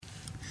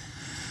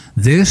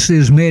This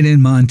is Made in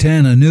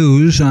Montana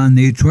News on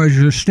the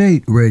Treasure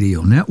State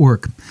Radio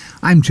Network.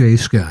 I'm Jay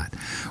Scott.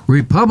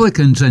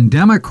 Republicans and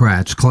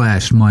Democrats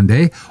clashed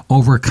Monday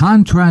over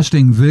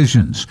contrasting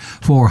visions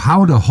for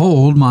how to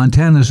hold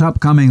Montana's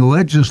upcoming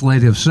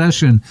legislative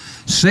session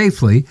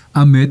safely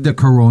amid the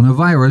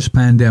coronavirus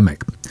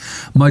pandemic.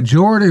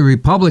 Majority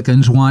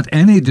Republicans want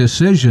any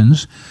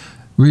decisions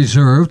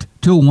reserved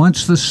till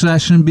once the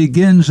session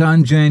begins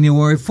on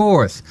January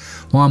 4th,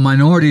 while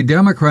minority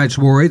Democrats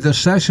worry the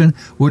session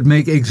would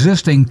make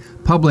existing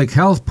public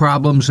health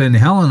problems in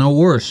Helena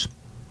worse.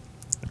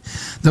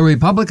 The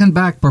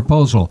Republican-backed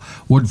proposal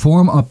would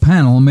form a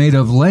panel made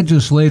of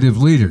legislative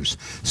leaders,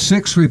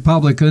 6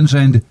 Republicans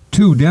and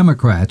 2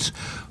 Democrats,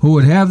 who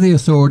would have the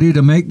authority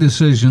to make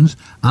decisions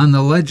on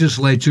the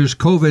legislature's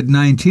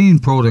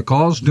COVID-19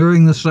 protocols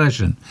during the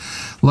session.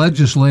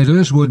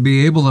 Legislators would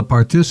be able to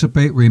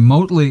participate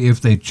remotely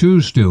if they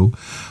choose to,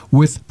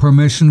 with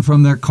permission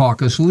from their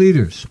caucus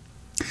leaders.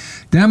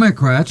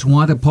 Democrats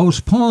want to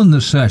postpone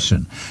the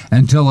session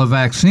until a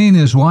vaccine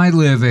is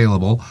widely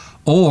available,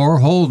 or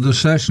hold the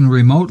session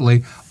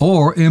remotely,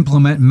 or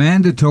implement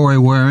mandatory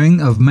wearing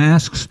of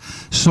masks,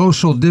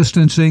 social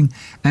distancing,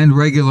 and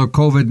regular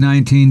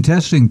COVID-19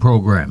 testing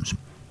programs.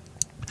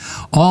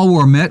 All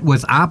were met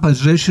with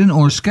opposition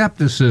or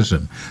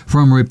skepticism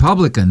from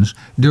Republicans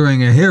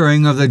during a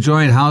hearing of the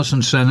Joint House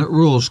and Senate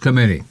Rules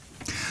Committee.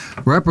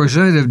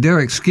 Representative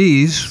Derek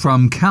Skees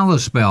from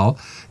Kalispell,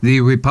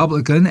 the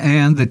Republican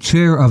and the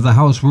chair of the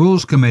House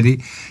Rules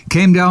Committee,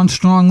 came down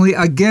strongly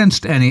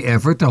against any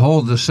effort to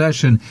hold the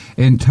session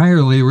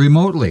entirely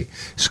remotely.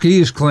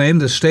 Skees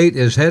claimed the state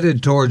is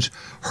headed towards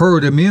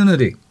herd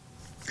immunity.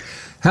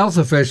 Health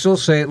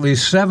officials say at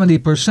least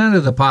 70%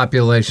 of the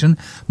population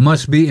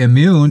must be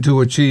immune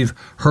to achieve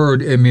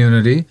herd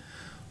immunity.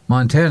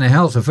 Montana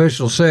health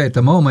officials say at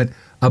the moment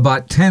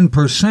about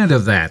 10%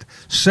 of that,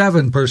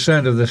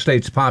 7% of the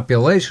state's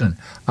population,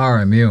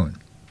 are immune.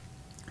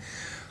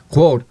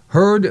 Quote,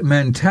 herd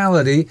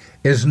mentality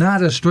is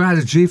not a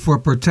strategy for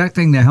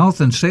protecting the health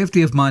and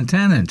safety of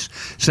Montanans,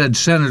 said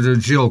Senator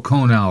Jill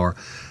Konauer,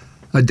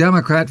 a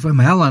Democrat from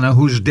Helena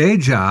whose day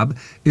job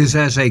is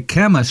as a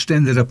chemist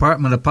in the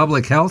Department of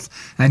Public Health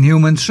and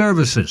Human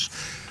Services.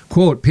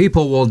 Quote,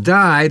 people will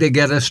die to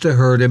get us to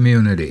herd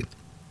immunity.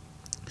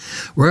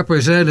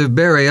 Representative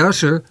Barry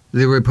Usher,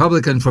 the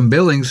Republican from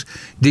Billings,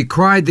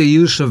 decried the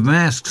use of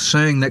masks,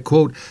 saying that,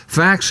 quote,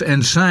 facts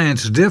and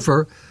science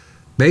differ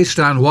based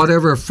on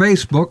whatever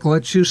Facebook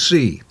lets you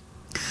see.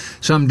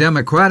 Some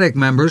Democratic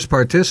members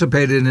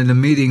participated in the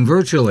meeting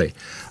virtually.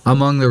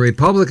 Among the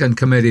Republican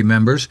committee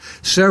members,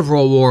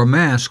 several wore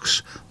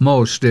masks,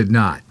 most did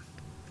not.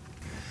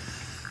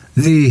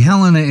 The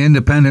Helena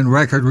Independent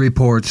Record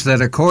reports that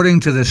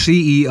according to the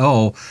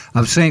CEO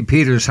of St.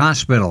 Peter's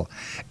Hospital,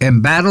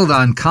 embattled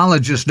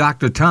oncologist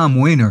Dr. Tom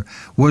Weiner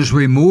was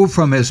removed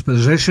from his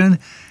position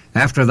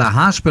after the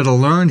hospital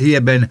learned he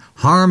had been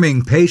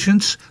harming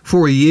patients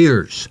for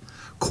years.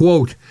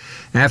 Quote,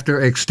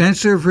 after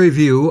extensive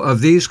review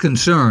of these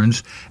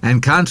concerns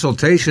and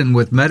consultation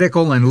with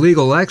medical and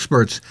legal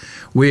experts,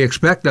 we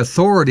expect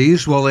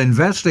authorities will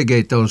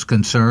investigate those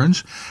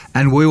concerns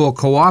and we will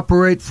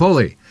cooperate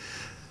fully.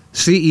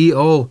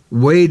 CEO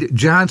Wade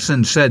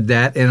Johnson said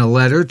that in a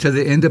letter to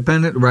the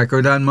Independent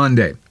Record on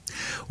Monday.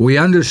 We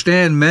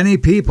understand many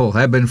people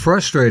have been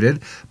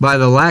frustrated by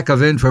the lack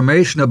of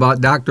information about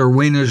Dr.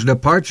 Weiner's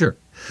departure.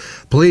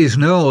 Please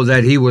know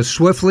that he was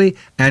swiftly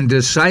and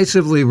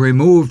decisively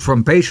removed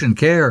from patient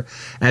care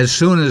as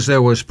soon as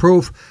there was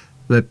proof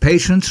that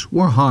patients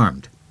were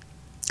harmed.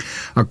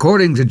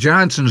 According to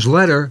Johnson's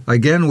letter,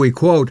 again we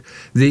quote,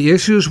 the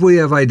issues we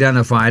have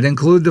identified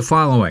include the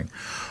following: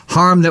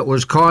 harm that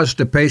was caused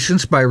to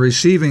patients by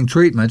receiving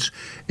treatments,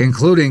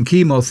 including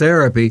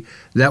chemotherapy,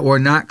 that were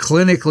not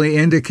clinically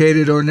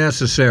indicated or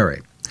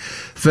necessary.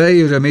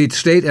 Failure to meet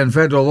state and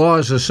federal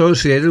laws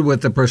associated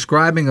with the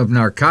prescribing of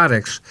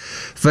narcotics,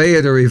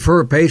 failure to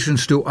refer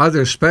patients to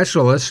other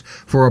specialists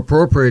for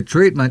appropriate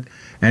treatment,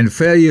 and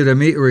failure to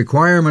meet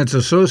requirements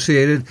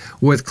associated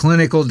with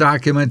clinical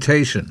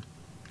documentation.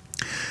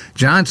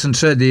 Johnson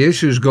said the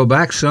issues go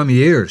back some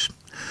years.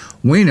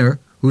 Weiner,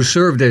 who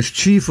served as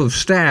chief of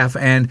staff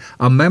and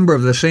a member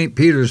of the St.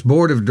 Peter's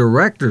Board of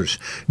Directors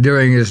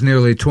during his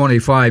nearly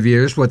 25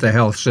 years with the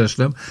health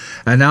system,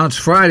 announced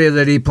Friday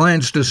that he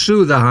plans to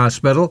sue the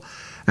hospital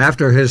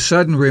after his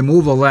sudden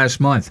removal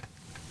last month.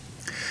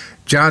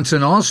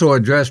 Johnson also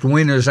addressed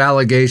Weiner's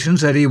allegations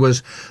that he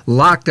was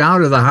locked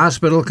out of the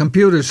hospital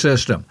computer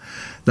system.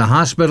 The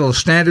hospital's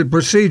standard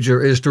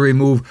procedure is to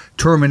remove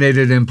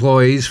terminated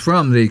employees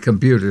from the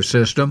computer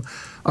system,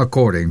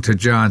 according to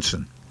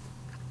Johnson.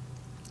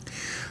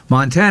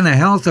 Montana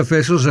health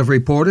officials have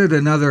reported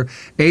another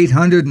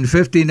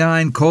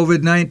 859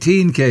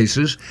 COVID-19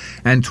 cases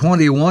and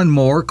 21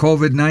 more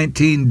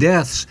COVID-19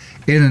 deaths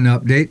in an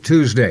update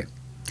Tuesday.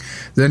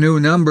 The new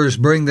numbers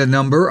bring the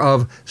number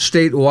of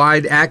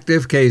statewide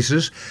active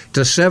cases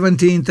to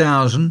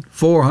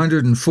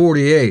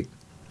 17,448.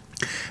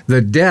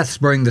 The deaths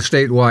bring the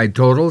statewide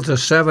total to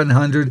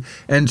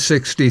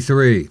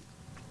 763.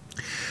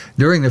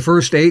 During the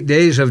first 8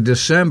 days of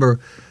December,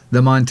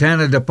 the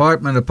Montana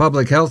Department of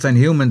Public Health and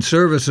Human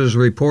Services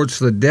reports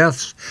the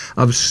deaths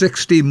of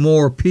 60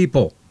 more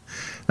people.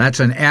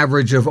 That's an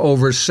average of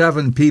over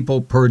 7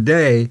 people per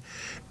day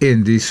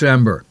in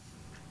December.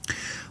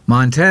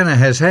 Montana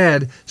has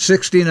had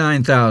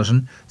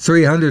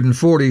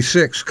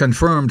 69,346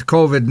 confirmed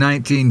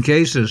COVID-19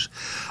 cases.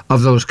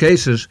 Of those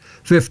cases,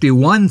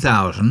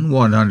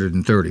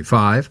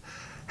 51,135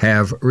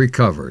 have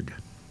recovered.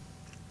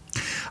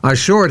 A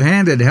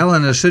short-handed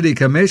Helena City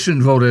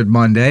Commission voted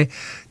Monday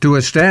to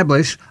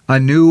establish a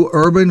new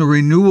urban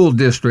renewal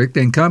district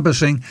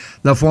encompassing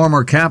the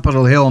former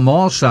Capitol Hill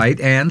Mall site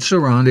and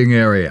surrounding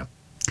area.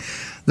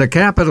 The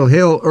Capitol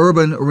Hill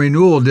Urban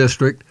Renewal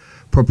District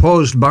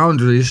proposed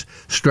boundaries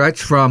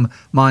stretch from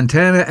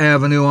Montana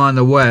Avenue on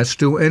the west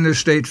to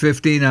Interstate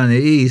 15 on the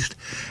east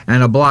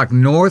and a block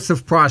north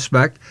of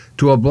Prospect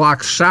to a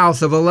block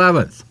south of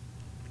 11th.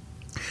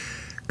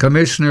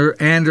 Commissioner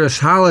Andrus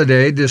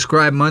Holliday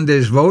described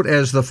Monday's vote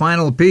as the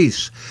final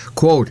piece.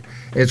 Quote,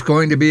 "It's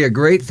going to be a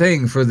great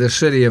thing for the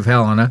city of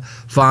Helena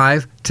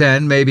 5,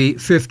 10, maybe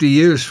 50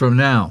 years from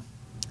now."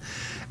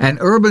 An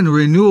urban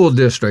renewal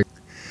district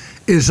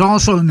is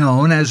also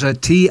known as a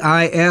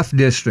TIF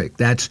district.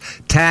 That's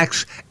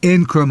tax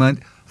increment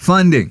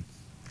funding.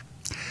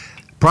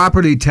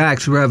 Property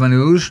tax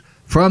revenues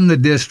from the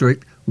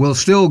district will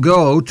still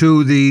go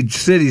to the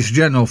city's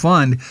general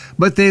fund,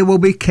 but they will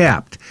be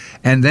capped.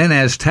 And then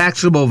as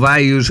taxable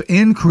values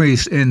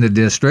increase in the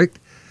district,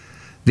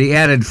 the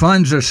added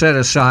funds are set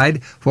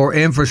aside for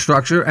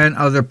infrastructure and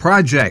other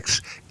projects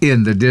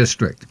in the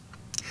district.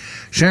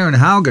 Sharon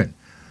Haugen,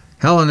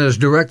 Helena's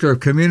Director of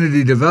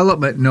Community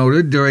Development,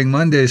 noted during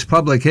Monday's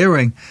public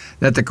hearing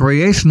that the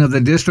creation of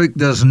the district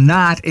does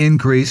not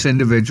increase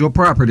individual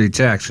property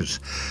taxes.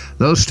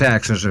 Those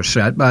taxes are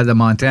set by the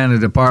Montana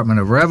Department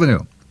of Revenue.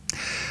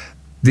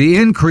 The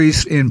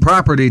increase in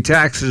property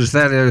taxes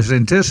that is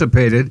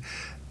anticipated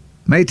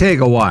may take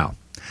a while.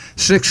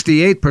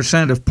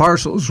 68% of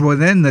parcels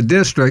within the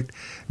district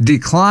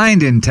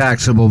declined in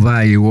taxable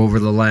value over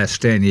the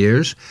last 10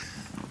 years.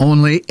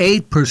 Only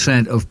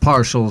 8% of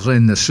parcels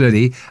in the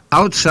city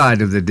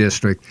outside of the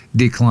district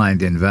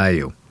declined in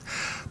value.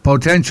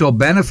 Potential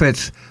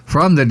benefits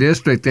from the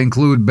district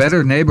include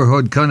better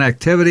neighborhood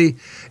connectivity,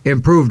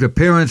 improved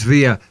appearance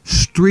via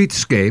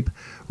streetscape,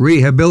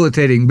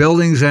 rehabilitating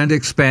buildings, and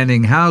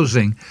expanding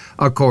housing,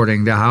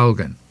 according to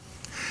Haugen.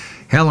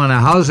 Helena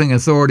Housing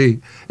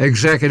Authority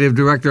Executive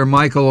Director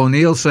Michael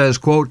O'Neill says,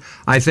 quote,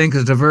 "I think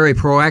it's a very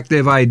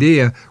proactive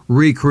idea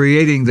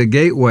recreating the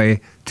gateway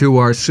to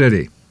our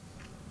city."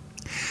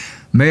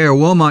 Mayor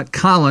Wilmot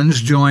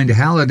Collins joined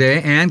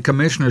Halliday and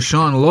Commissioner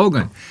Sean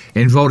Logan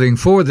in voting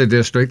for the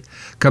district.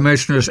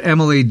 Commissioners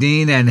Emily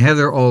Dean and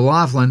Heather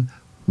O'Loughlin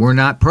were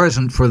not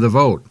present for the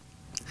vote.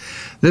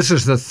 This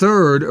is the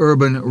third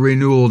urban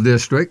renewal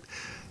district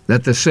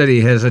that the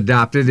city has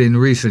adopted in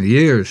recent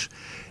years.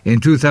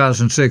 In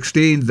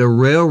 2016, the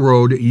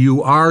Railroad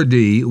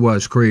URD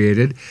was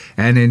created,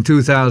 and in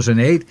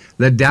 2008,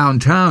 the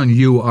Downtown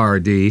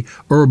URD,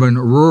 Urban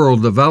Rural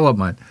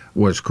Development,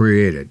 was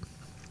created.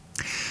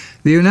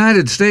 The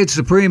United States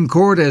Supreme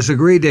Court has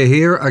agreed to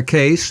hear a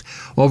case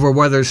over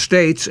whether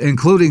states,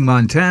 including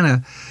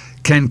Montana,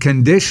 can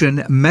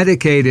condition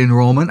Medicaid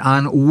enrollment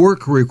on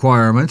work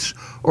requirements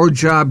or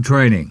job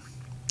training.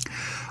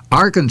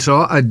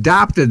 Arkansas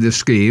adopted the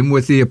scheme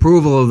with the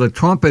approval of the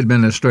Trump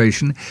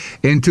administration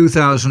in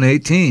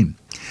 2018,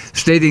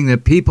 stating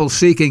that people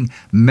seeking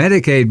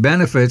Medicaid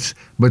benefits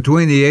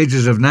between the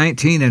ages of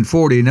 19 and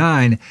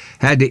 49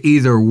 had to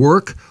either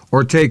work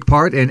or take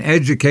part in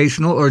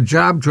educational or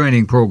job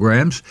training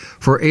programs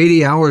for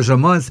 80 hours a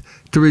month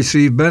to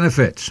receive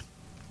benefits.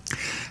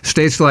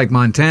 States like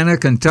Montana,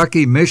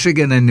 Kentucky,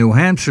 Michigan, and New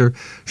Hampshire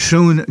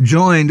soon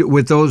joined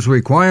with those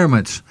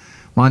requirements.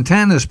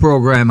 Montana's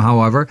program,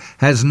 however,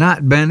 has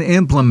not been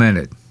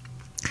implemented.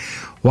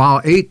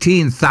 While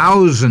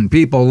 18,000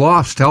 people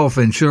lost health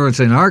insurance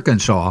in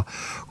Arkansas,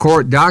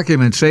 court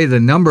documents say the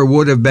number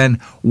would have been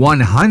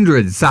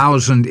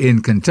 100,000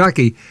 in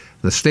Kentucky.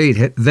 The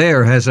state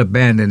there has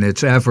abandoned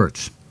its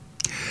efforts.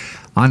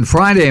 On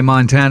Friday,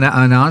 Montana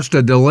announced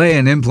a delay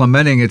in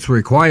implementing its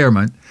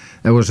requirement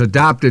that was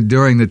adopted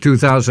during the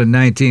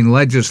 2019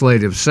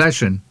 legislative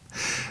session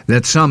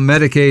that some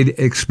Medicaid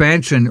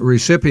expansion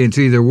recipients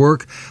either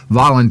work,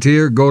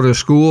 volunteer, go to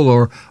school,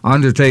 or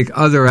undertake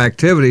other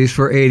activities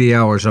for 80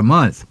 hours a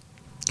month.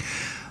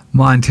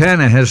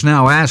 Montana has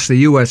now asked the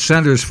U.S.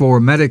 Centers for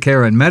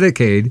Medicare and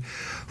Medicaid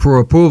for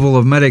approval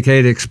of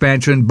Medicaid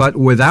expansion, but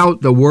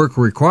without the work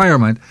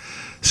requirement,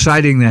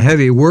 citing the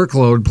heavy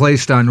workload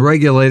placed on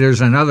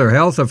regulators and other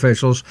health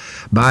officials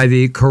by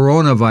the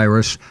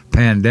coronavirus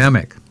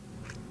pandemic.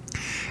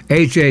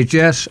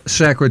 HHS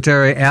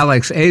Secretary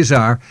Alex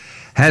Azar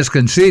has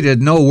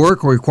conceded no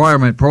work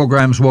requirement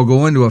programs will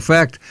go into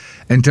effect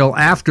until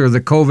after the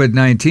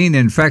COVID-19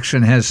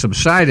 infection has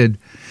subsided,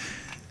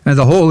 and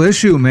the whole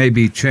issue may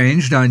be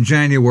changed on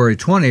January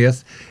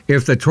 20th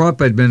if the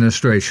Trump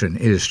administration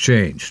is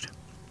changed.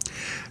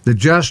 The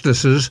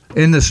justices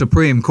in the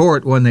Supreme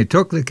Court, when they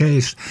took the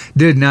case,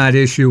 did not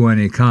issue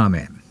any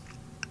comment.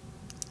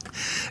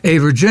 A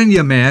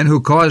Virginia man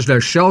who caused a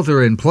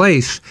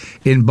shelter-in-place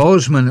in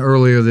Bozeman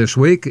earlier this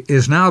week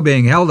is now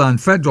being held on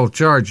federal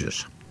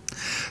charges.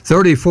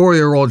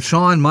 34-year-old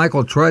Sean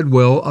Michael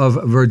Treadwell of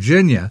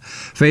Virginia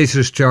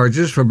faces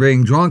charges for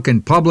being drunk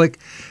in public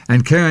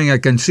and carrying a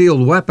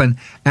concealed weapon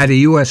at a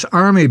U.S.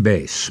 Army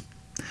base.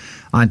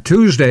 On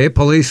Tuesday,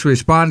 police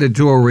responded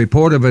to a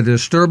report of a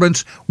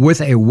disturbance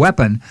with a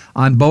weapon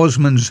on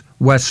Bozeman's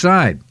west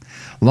side.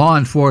 Law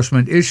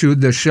enforcement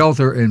issued the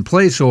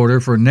shelter-in-place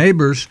order for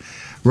neighbors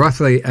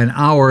roughly an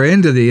hour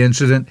into the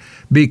incident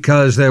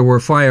because there were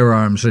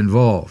firearms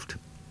involved.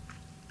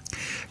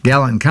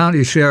 Gallatin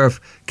County Sheriff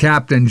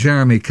Captain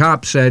Jeremy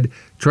Kopp said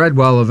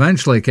Treadwell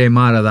eventually came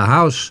out of the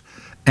house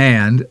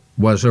and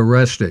was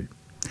arrested.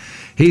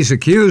 He's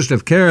accused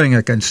of carrying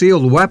a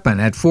concealed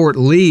weapon at Fort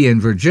Lee in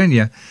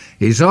Virginia.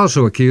 He's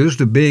also accused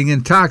of being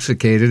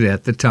intoxicated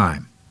at the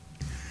time.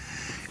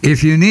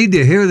 If you need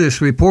to hear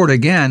this report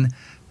again,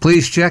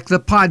 please check the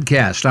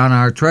podcast on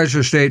our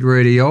Treasure State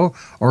Radio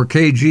or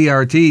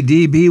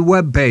KGRT-DB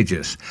web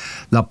pages.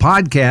 The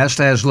podcast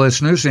has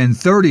listeners in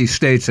 30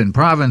 states and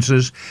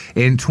provinces,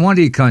 in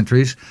 20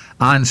 countries,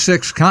 on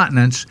 6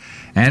 continents,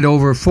 and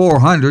over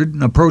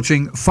 400,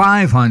 approaching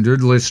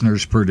 500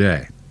 listeners per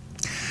day.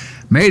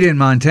 Made in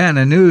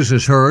Montana News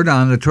is heard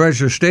on the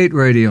Treasure State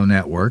Radio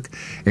Network,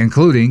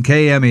 including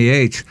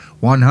KMEH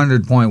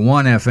 100.1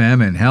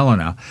 FM in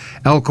Helena,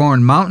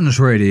 Elkhorn Mountains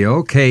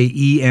Radio,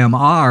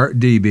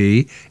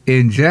 KEMR-DB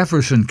in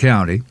Jefferson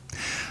County,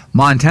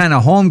 Montana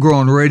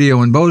Homegrown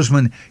Radio in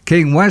Bozeman,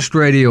 King West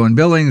Radio in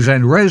Billings,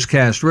 and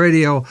Rescast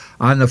Radio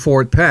on the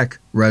Fort Peck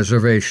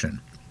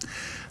Reservation.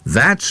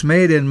 That's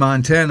Made in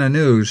Montana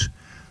News.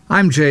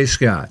 I'm Jay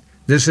Scott.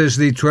 This is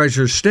the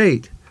Treasure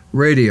State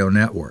Radio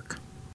Network.